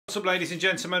What's up, ladies and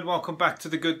gentlemen? Welcome back to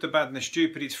The Good, The Bad and The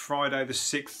Stupid. It's Friday the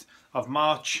 6th of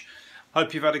March.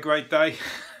 Hope you've had a great day.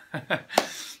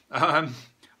 I've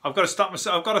got to stop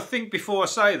myself. I've got to think before I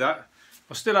say that.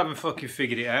 I still haven't fucking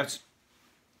figured it out.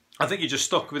 I think you're just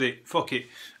stuck with it. Fuck it.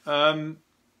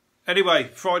 Anyway,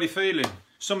 Friday feeling.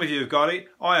 Some of you have got it.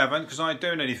 I haven't, because I ain't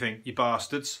doing anything, you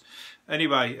bastards.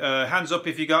 Anyway, hands up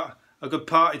if you got a good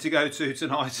party to go to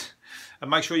tonight. And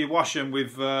make sure you wash them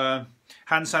with hand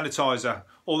sanitizer.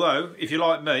 Although, if you're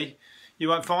like me, you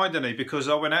won't find any, because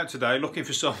I went out today looking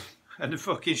for some and the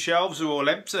fucking shelves are all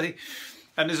empty.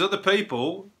 And there's other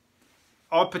people,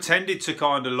 I pretended to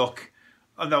kind of look,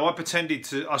 no,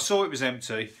 I saw it was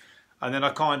empty, and then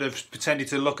I kind of pretended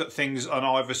to look at things on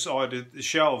either side of the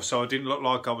shelf, so I didn't look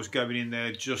like I was going in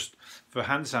there just for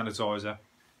hand sanitizer.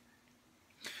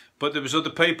 But there was other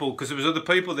people, because there was other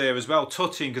people there as well,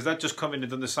 tutting, because they'd just come in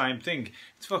and done the same thing.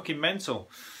 It's fucking mental.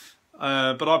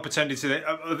 But I pretended to.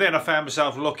 Then I found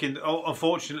myself looking.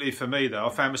 Unfortunately for me, though, I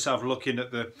found myself looking at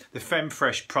the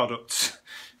FemFresh products,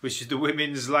 which is the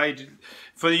women's lady.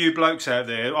 For you blokes out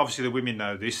there, obviously the women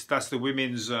know this. That's the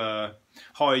women's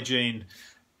hygiene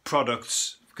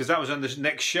products, because that was on the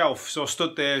next shelf. So I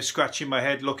stood there scratching my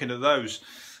head, looking at those,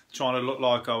 trying to look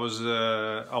like I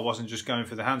wasn't just going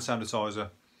for the hand sanitizer.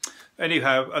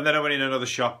 Anyhow, and then I went in another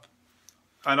shop.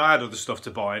 And I had other stuff to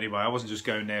buy anyway. I wasn't just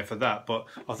going there for that, but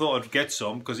I thought I'd get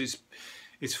some because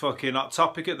it's fucking hot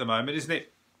topic at the moment, isn't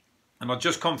it? And I've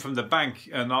just come from the bank,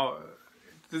 and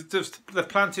they've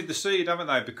planted the seed, haven't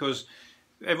they? Because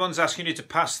everyone's asking you to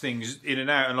pass things in and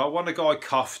out. And like one guy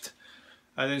coughed,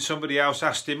 and then somebody else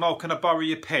asked him, "Oh, can I borrow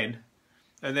your pen?"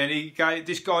 And then he gave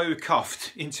this guy who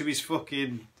coughed into his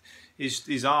fucking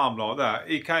his arm like that.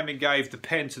 He came and gave the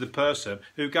pen to the person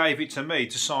who gave it to me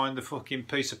to sign the fucking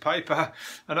piece of paper.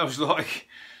 And I was like,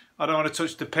 I don't want to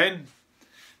touch the pen.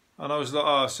 And I was like,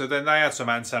 oh, so then they had some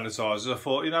hand sanitizers. I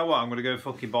thought, you know what, I'm going to go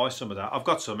fucking buy some of that. I've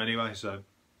got some anyway, so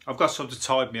I've got some to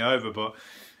tide me over, but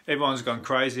everyone's gone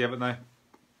crazy, haven't they?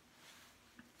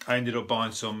 I ended up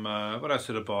buying some, what else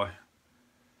did I buy?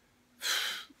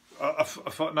 I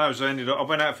thought, no, so I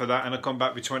went out for that, and I come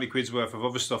back with 20 quid's worth of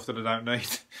other stuff that I don't need.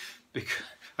 Because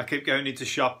I keep going into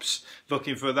shops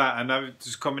looking for that, and now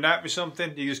it's coming out with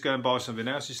something, you just go and buy something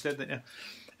else instead, don't you?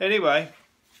 Anyway,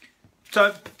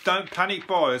 don't panic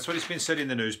buy. That's what it's been said in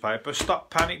the newspaper. Stop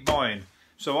panic buying,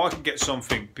 so I can get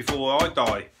something before I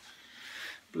die.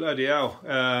 Bloody hell.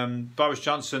 Boris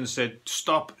Johnson said,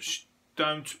 stop,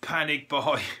 don't panic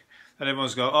buy. And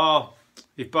everyone's going, oh,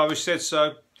 if Boris said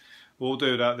so, we'll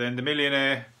do that then. The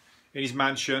millionaire in his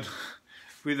mansion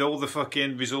with all the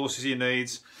fucking resources he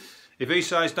needs. If he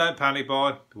says don't panic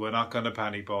buy, we're not going to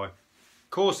panic buy. Of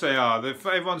course they are.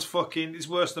 Everyone's fucking, it's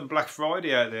worse than Black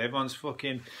Friday out there. Everyone's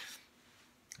fucking,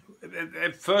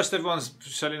 first everyone's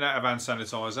selling out of hand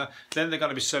sanitizer. Then they're going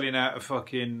to be selling out of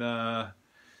fucking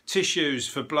tissues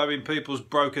for blowing people's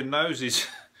broken noses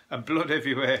and blood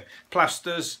everywhere.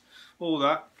 Plasters, all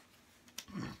that.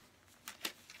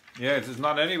 Yeah, there's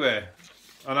none anywhere.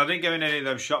 And I didn't go in any of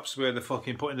those shops where they're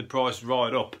fucking putting the price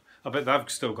right up. I bet they've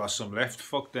still got some left.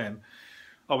 Fuck them.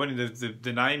 I went in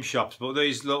the name shops, but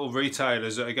these little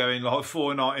retailers that are going like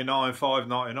 $4.99,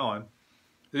 $5.99.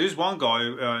 There's one guy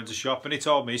who owns a shop, and he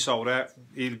told me he sold out.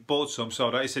 He bought some,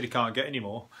 sold out. He said he can't get any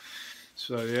more.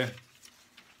 So yeah,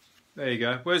 there you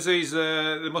go. Where's these?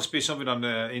 There must be something on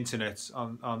the internet.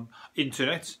 On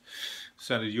internet.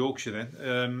 Sounded Yorkshire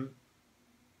then.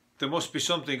 There must be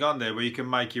something on there where you can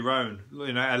make your own,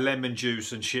 you know, a lemon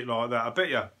juice and shit like that. I bet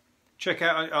you. Check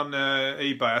out on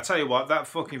eBay. I tell you what, that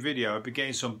fucking video, I'd be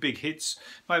getting some big hits.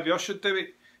 Maybe I should do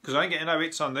it, because I ain't getting no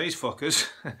hits on these fuckers.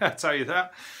 I tell you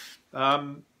that.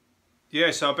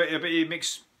 Yeah, so I bet you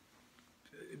mix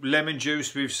lemon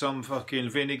juice with some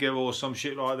fucking vinegar or some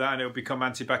shit like that, and it'll become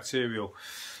antibacterial.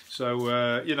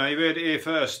 So, you know, you heard it here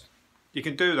first. You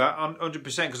can do that 100%,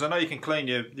 because I know you can clean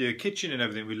your kitchen and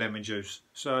everything with lemon juice.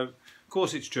 So, of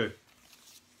course it's true.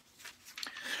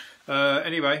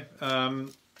 Anyway,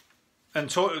 and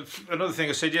another thing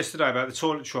I said yesterday about the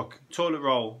toilet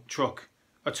roll truck.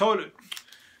 A toilet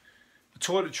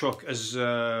truck as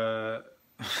get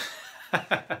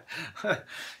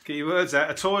your words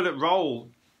out. A toilet roll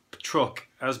truck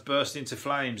has burst into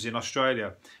flames in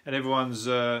Australia, and everyone's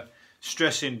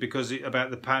stressing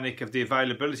about the panic of the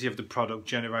availability of the product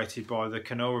generated by the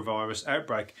coronavirus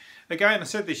outbreak. Again, I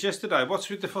said this yesterday. What's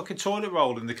with the fucking toilet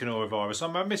roll and the coronavirus?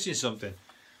 Am I missing something?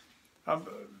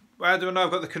 How do I know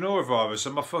I've got the coronavirus?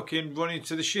 Am I fucking running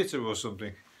to the shitter or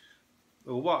something?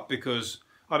 Or what? Because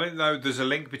I don't know there's a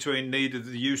link between the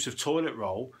use of toilet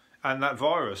roll and that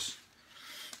virus.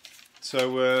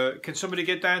 So can somebody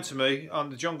get down to me on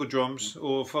the jungle drums,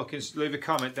 or fucking leave a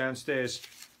comment downstairs?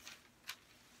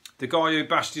 The guy who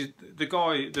bashed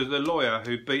the lawyer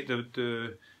who beat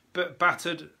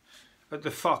battered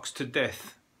the fox to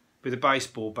death with a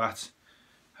baseball bat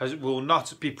will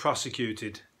not be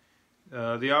prosecuted.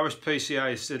 The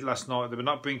RSPCA said last night they would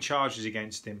not bring charges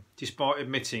against him, despite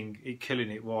admitting he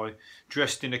killing it while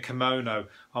dressed in a kimono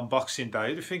on Boxing Day.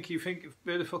 Who the fuck do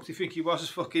you think he was?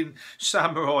 A fucking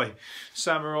samurai,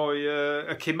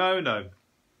 a kimono.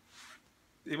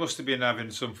 He must have been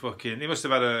having some fucking. He must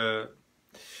have had a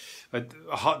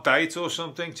hot date or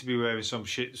something to be wearing some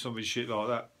shit like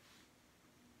that.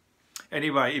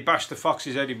 Anyway, he bashed the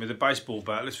fox's head in with a baseball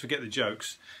bat. Let's forget the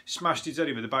jokes. He smashed his head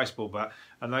in with a baseball bat,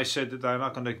 and they said that they're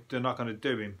not going to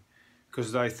do him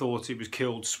because they thought it was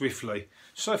killed swiftly.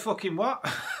 So fucking what?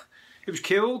 It was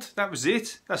killed. That was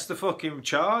it. That's the fucking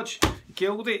charge. He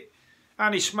killed it,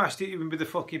 and he smashed it even with a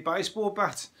fucking baseball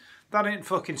bat. That ain't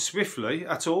fucking swiftly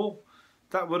at all.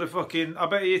 That would have fucking. I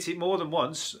bet he hit it more than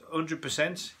once.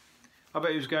 100%. I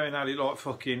bet he was going at it like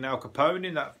fucking Al Capone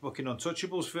in that fucking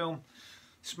Untouchables film.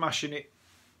 Smashing it,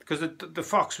 because the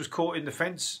fox was caught in the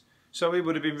fence, so he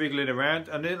would have been wriggling around.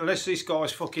 And unless this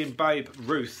guy's fucking Babe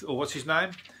Ruth, or what's his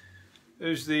name,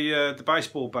 who's the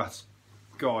baseball bat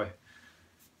guy,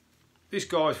 this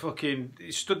guy fucking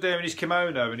he stood there in his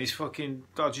kimono and his fucking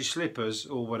dodgy slippers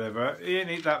or whatever. He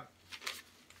ain't eat that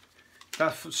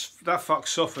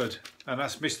fox suffered, and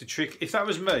that's missed the trick. If that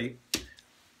was me,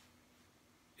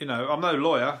 you know, I'm no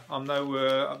lawyer. I'm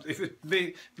no. If it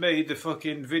me, the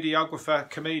fucking videographer,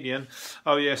 comedian.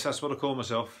 Oh yes, that's what I call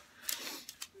myself.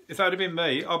 If that had been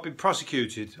me, I'd been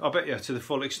prosecuted. I bet you to the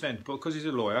full extent. But because he's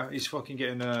a lawyer, he's fucking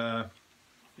getting a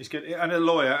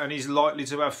lawyer, and he's likely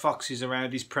to have foxes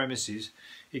around his premises.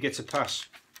 He gets a pass.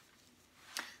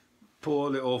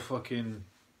 Poor little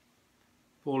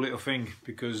thing,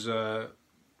 because.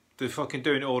 They're fucking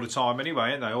doing it all the time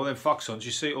anyway, ain't they? All them fox hunts,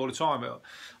 you see it all the time.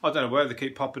 I don't know where they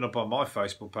keep popping up on my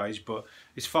Facebook page, but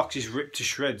it's foxes ripped to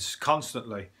shreds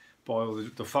constantly by all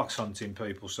the fox hunting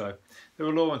people. So they're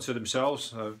a law unto themselves.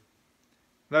 So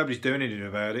nobody's doing anything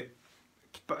about it.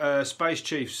 Space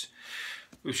chiefs,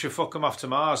 we should fuck them off to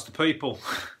Mars. The people,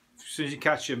 as soon as you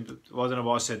catch them, well, I don't know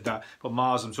why I said that, but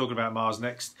Mars. I'm talking about Mars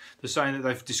next. They're saying that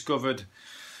they've discovered.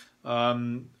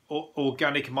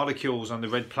 Organic molecules on the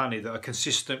red planet that are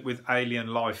consistent with alien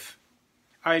life.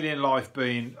 Alien life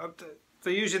being,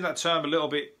 they're using that term a little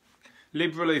bit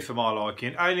liberally for my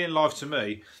liking. Alien life to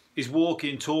me is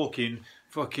walking, talking,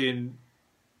 fucking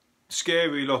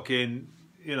scary looking,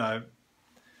 you know,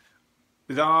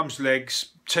 with arms,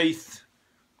 legs, teeth,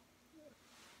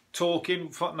 talking,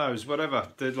 fuck knows, whatever.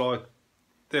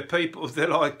 They're people, they're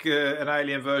like an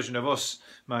alien version of us,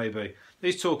 maybe.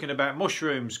 He's talking about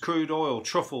mushrooms, crude oil,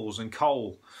 truffles and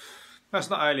coal. That's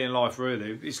not alien life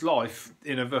really. It's life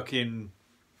in a fucking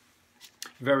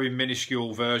very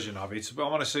minuscule version of it. But I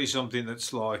want to see something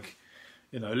that's like,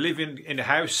 you know, living in a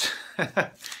house.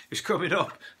 He's coming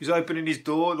up. He's opening his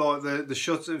door like the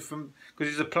shutter from,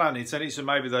 because it's a planet, and it's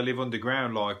maybe they live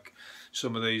underground like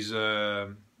some of these. I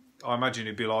imagine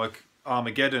it'd be like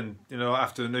Armageddon, you know,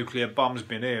 after the nuclear bomb's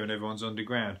been here and everyone's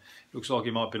underground. Looks like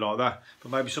it might be like that.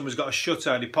 But maybe someone's got a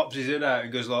shutter and he pops his head out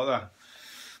and goes like that.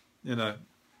 You know,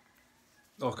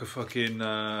 like a fucking,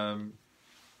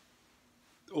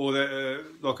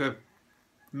 like a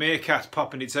meerkat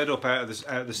popping its head up out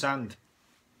of the sand.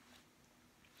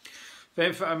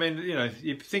 I mean, you know,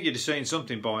 you think you'd have seen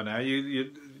something by now.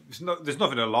 There's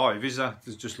nothing alive, is there?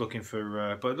 There's just looking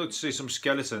for. But I'd like to see some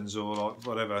skeletons or like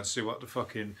whatever, and see what the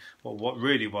fucking what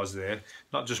really was there.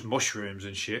 Not just mushrooms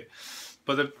and shit.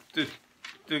 But they're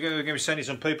going to be sending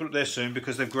some people up there soon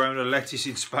because they've grown a lettuce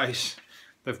in space.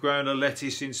 They've grown a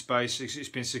lettuce in space. It's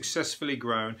been successfully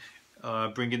grown,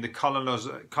 bringing the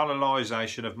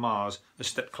colonisation of Mars a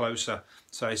step closer,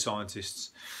 say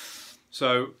scientists.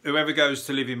 So whoever goes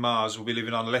to live in Mars will be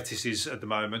living on lettuces at the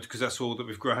moment because that's all that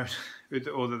we've grown,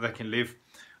 all that they can live.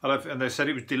 And they said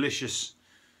it was delicious,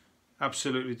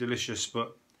 absolutely delicious.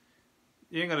 But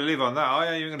you ain't going to live on that, are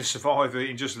you? You ain't going to survive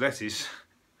eating just lettuce.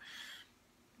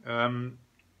 Had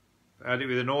it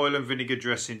with an oil and vinegar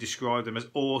dressing, described them as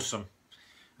awesome.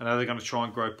 And now they're going to try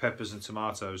and grow peppers and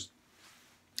tomatoes.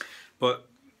 But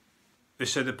they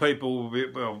said that people will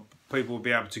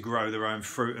be able to grow their own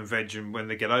fruit and veg when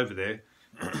they get over there.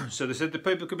 So they said the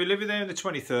people could be living there in the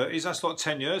 2030s. That's like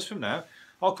 10 years from now.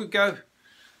 I could go.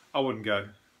 I wouldn't go.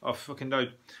 I fucking know.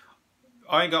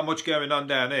 I ain't got much going on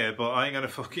down here, but I ain't going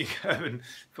to fucking go and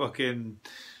fucking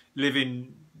live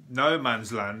in no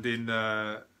man's land in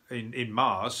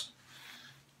Mars.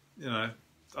 You know,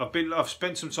 I've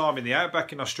spent some time in the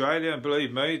outback in Australia, and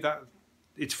believe me, that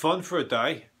it's fun for a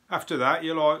day. After that,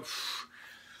 you're like,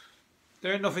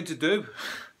 there ain't nothing to do.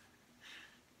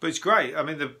 But it's great. I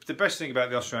mean, the best thing about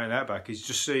the Australian outback is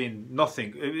just seeing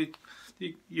nothing.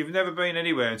 You've never been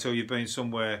anywhere until you've been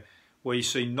somewhere where you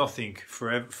see nothing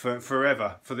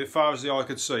forever, for as far as the eye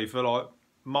could see, for like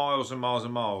miles and miles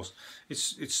and miles.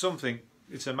 It's something.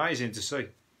 It's amazing to see.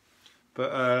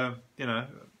 But you know,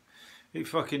 it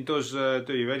fucking does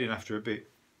do your head in after a bit.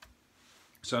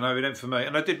 So no, it ain't for me.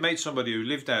 And I did meet somebody who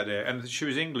lived out there, and she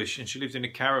was English, and she lived in a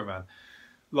caravan.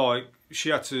 Like, she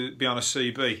had to be on a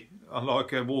CB, on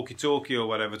like a walkie-talkie or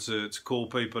whatever, to call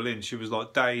people in. She was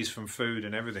like days from food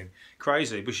and everything.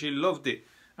 Crazy, but she loved it.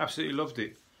 Absolutely loved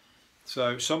it.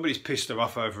 So somebody's pissed her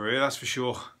off over here, that's for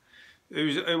sure.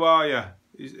 Who are you?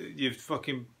 You've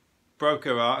fucking broke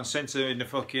her heart and sent her in a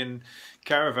fucking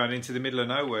caravan into the middle of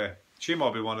nowhere. She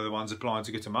might be one of the ones applying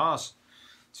to go to Mars.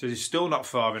 So she's still not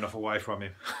far enough away from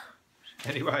him.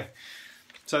 Anyway,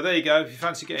 so there you go. If you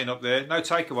fancy getting up there, no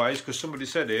takeaways, because somebody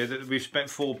said here that we've spent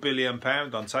 £4 billion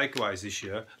on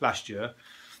takeaways last year.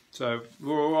 So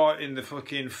we're all right in the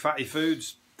fucking fatty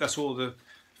foods. That's all the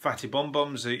fatty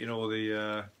bum-bums eating all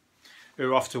the who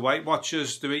are off to Weight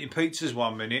Watchers. They're eating pizzas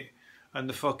one minute, and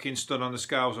the fucking stood on the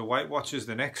scales of Weight Watchers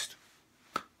the next.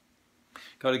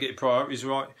 Got to get your priorities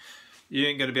right. You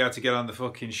ain't going to be able to get on the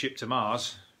fucking ship to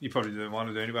Mars. You probably don't want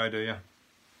to do anyway, do you?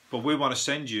 But we want to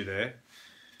send you there.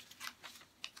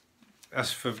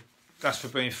 That's for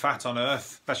being fat on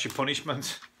Earth. That's your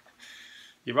punishment.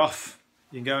 You're off.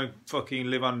 You can go and fucking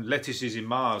live on lettuces in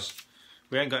Mars.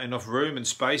 We ain't got enough room and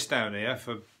space down here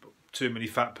for too many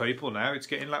fat people now. It's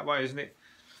getting that way, isn't it?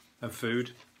 And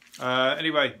food.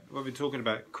 Anyway, what are we talking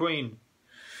about? Queen.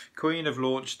 Queen have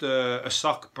launched a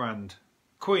sock brand.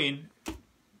 Queen,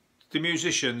 the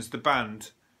musicians, the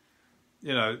band,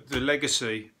 you know, the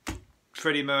legacy,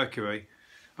 Freddie Mercury,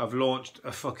 have launched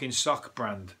a fucking sock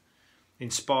brand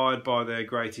inspired by their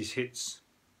greatest hits.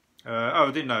 Oh,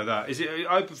 I didn't know that.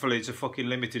 Hopefully it's a fucking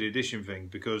limited edition thing,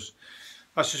 because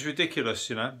that's just ridiculous,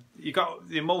 you know. You got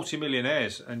the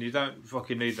multi-millionaires and you don't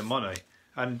fucking need the money.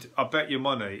 And I bet your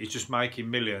money is just making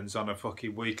millions on a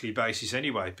fucking weekly basis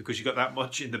anyway, because you got that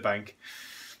much in the bank.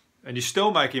 And you're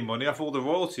still making money off all the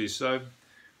royalties, so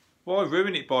why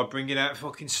ruin it by bringing out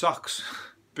fucking socks?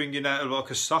 Bringing out like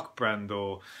a sock brand,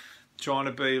 or trying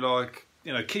to be like,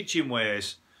 you know, kitchen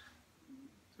wares.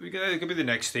 It could be the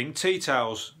next thing. Tea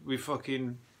towels with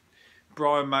fucking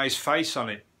Brian May's face on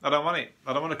it. I don't want it.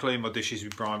 I don't want to clean my dishes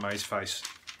with Brian May's face.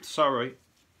 Sorry.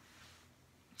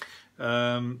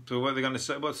 So what are they going to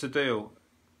say? What's the deal?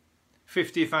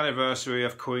 50th anniversary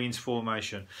of Queen's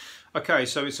formation. Okay,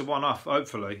 so it's a one-off,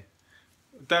 hopefully.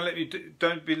 Don't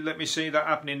let me see that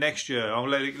happening next year. I'll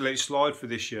let it slide for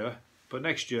this year. But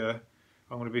next year,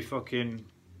 I'm going to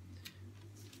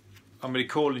be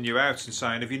calling you out and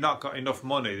saying, have you not got enough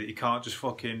money that you can't just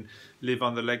fucking live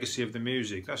on the legacy of the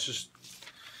music? That's just...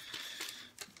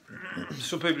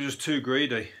 Some people are just too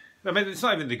greedy. I mean, it's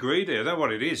not even the greedy. I don't know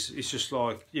what it is. It's just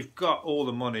like, you've got all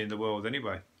the money in the world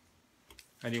anyway,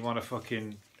 and you want to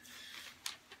fucking...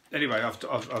 Anyway, I've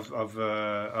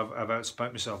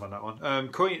outspoke myself on that one.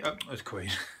 Queen. Queen.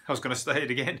 I was going to say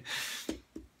it again.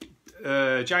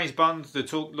 James Bond. They're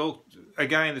talking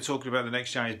about the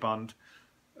next James Bond.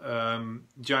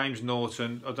 James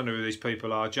Norton. I don't know who these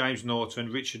people are. James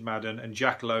Norton, Richard Madden, and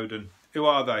Jack Lowden. Who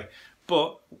are they?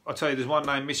 But I'll tell you, there's one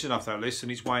name missing off that list,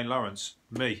 and it's Wayne Lawrence.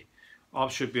 Me. I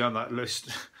should be on that list.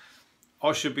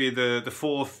 I should be the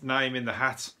fourth name in the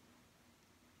hat.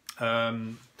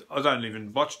 I don't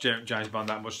even watch James Bond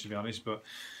that much, to be honest, but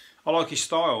I like his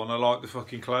style, and I like the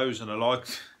fucking clothes, and I like,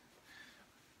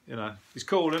 you know, he's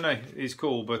cool, isn't he? He's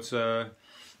cool, but I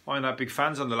ain't that big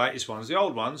fans on the latest ones. The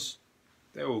old ones,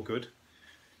 they're all good.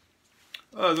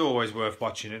 They're always worth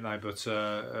watching, aren't they? But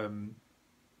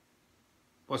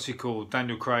what's he called?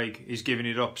 Daniel Craig, he's giving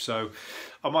it up, so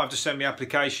I might have to send my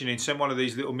application in, send one of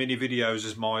these little mini videos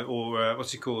as my, or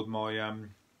what's it called, my...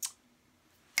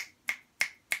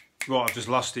 Right, I've just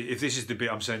lost it. If this is the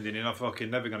bit I'm sending in, I'm fucking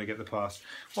never going to get the pass.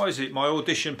 What is it? My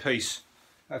audition piece.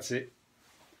 That's it.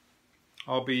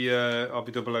 I'll be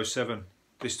 007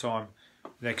 this time.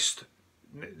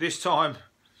 This time,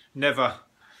 never.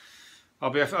 I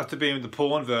have to be in the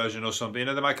porn version or something. You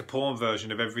know, they make a porn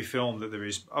version of every film that there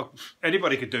is.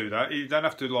 Anybody could do that. You don't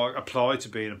have to like apply to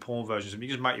be in a porn version. You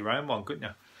can just make your own one, couldn't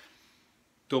you?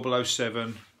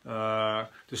 007. The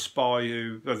spy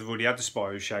who... Oh, they've already had the spy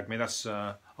who shagged me. That's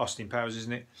Austin Powers,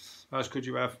 isn't it? What else could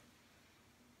you have?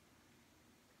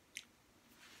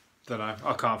 Don't know.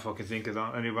 I can't fucking think of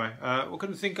that. Anyway, what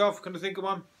can I think of? Can I think of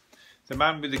one? The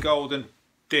man with the golden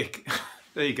dick.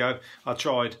 There you go. I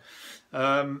tried. Where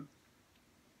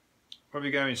are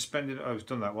we going? Spending. Oh, I've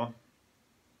done that one.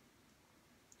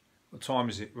 What time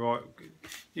is it? Right.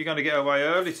 You're going to get away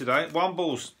early today.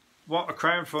 Wombles. What a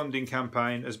crowdfunding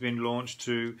campaign has been launched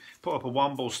to put up a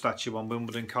Womble statue on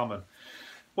Wimbledon Common.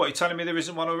 What, you're telling me there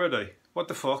isn't one already? What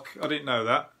the fuck? I didn't know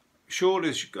that.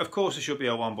 Surely, of course there should be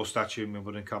a Womble statue in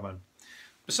Wimbledon Common.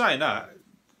 But saying that,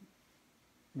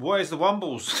 where's the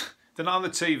Wombles? They're not on the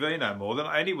TV no more. They're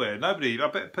not anywhere. Nobody, I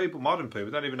bet modern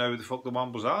people don't even know who the fuck the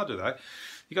Wombles are, do they?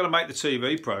 You've got to make the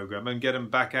TV programme and get them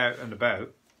back out and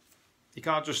about. You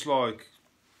can't just like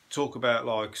talk about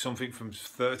like something from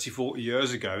 30, 40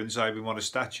 years ago and say we want a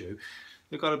statue.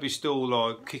 They've got to be still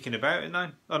like kicking about, ain't they?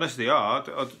 Unless they are.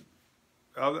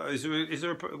 Is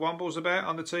there a Wombles about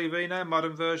on the TV now,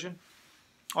 modern version?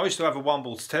 I used to have a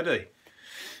Wombles Teddy.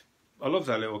 I love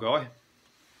that little guy.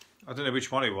 I don't know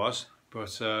which one it was,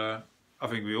 but I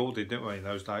think we all did, didn't we, in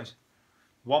those days?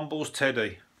 Wombles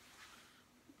Teddy.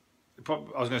 I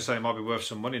was going to say it might be worth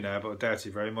some money now, but I doubt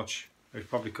it very much. It's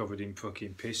probably covered in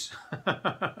fucking piss.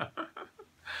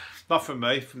 Not from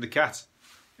me, from the cat.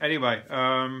 Anyway,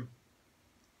 I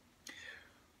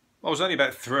was only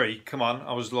about 3. Come on,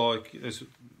 I was like,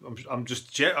 I'm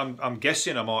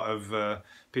guessing I might have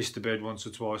pissed the bed once or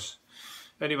twice.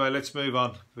 Anyway, let's move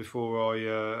on before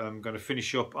I am going to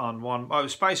finish up on one. Oh, a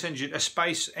space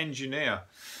engineer.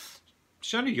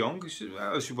 She's only young.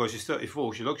 She's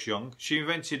 34. She looks young. She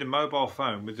invented a mobile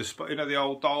phone with the, you know, the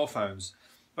old dial phones.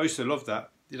 I used to love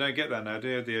that. You don't get that now, do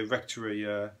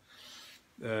you?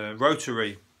 The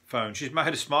rotary phone. She's made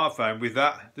a smartphone with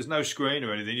that. There's no screen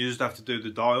or anything. You just have to do the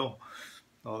dial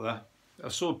like that. I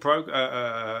saw a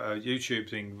YouTube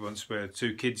thing once where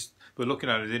 2 kids were looking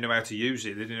at it. They didn't know how to use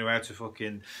it. They didn't know how to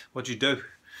fucking. What do you do?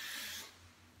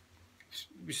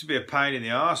 It used to be a pain in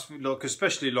the arse. Look,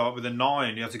 especially like with a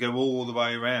 9, you had to go all the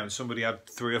way around. Somebody had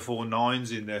 3 or 4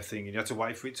 9s in their thing, and you had to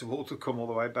wait for it to all to come all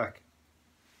the way back.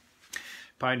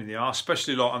 Pain in the arse,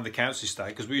 especially like on the council estate,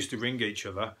 because we used to ring each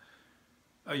other.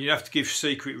 You'd have to give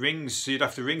secret rings, so you'd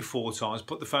have to ring 4 times,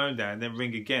 put the phone down, then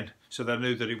ring again, so they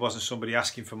knew that it wasn't somebody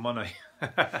asking for money.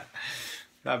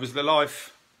 That was the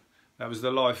life. That was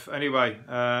the life. Anyway,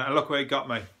 and look where it got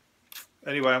me.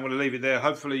 Anyway, I'm going to leave it there.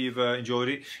 Hopefully you've enjoyed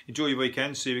it. Enjoy your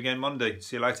weekend. See you again Monday.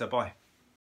 See you later. Bye.